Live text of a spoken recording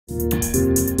If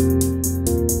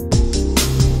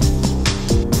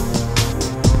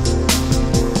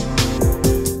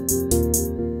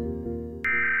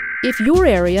your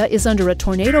area is under a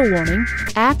tornado warning,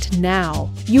 act now.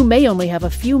 You may only have a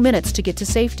few minutes to get to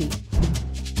safety.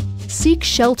 Seek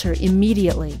shelter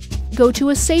immediately. Go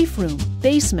to a safe room,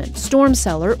 basement, storm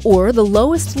cellar, or the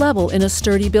lowest level in a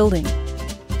sturdy building.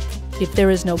 If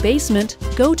there is no basement,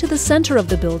 go to the center of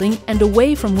the building and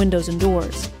away from windows and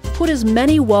doors. Put as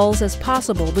many walls as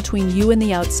possible between you and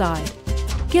the outside.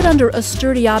 Get under a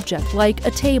sturdy object like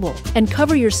a table and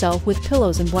cover yourself with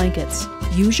pillows and blankets.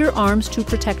 Use your arms to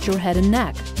protect your head and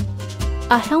neck.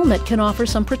 A helmet can offer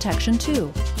some protection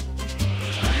too.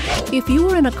 If you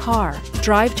are in a car,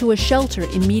 drive to a shelter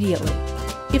immediately.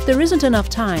 If there isn't enough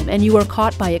time and you are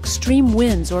caught by extreme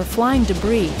winds or flying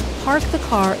debris, park the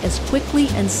car as quickly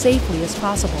and safely as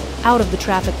possible, out of the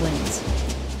traffic lanes.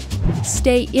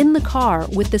 Stay in the car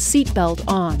with the seatbelt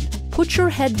on. Put your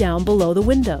head down below the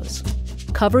windows.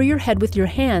 Cover your head with your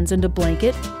hands and a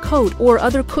blanket, coat, or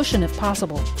other cushion if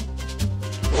possible.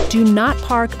 Do not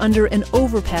park under an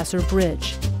overpass or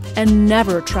bridge, and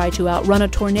never try to outrun a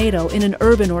tornado in an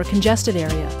urban or congested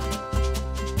area.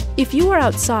 If you are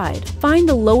outside, find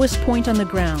the lowest point on the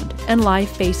ground and lie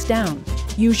face down.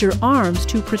 Use your arms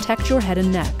to protect your head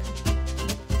and neck.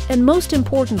 And most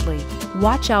importantly,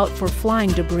 watch out for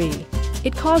flying debris.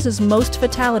 It causes most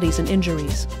fatalities and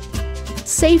injuries.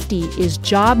 Safety is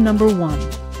job number one.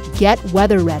 Get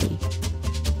weather ready.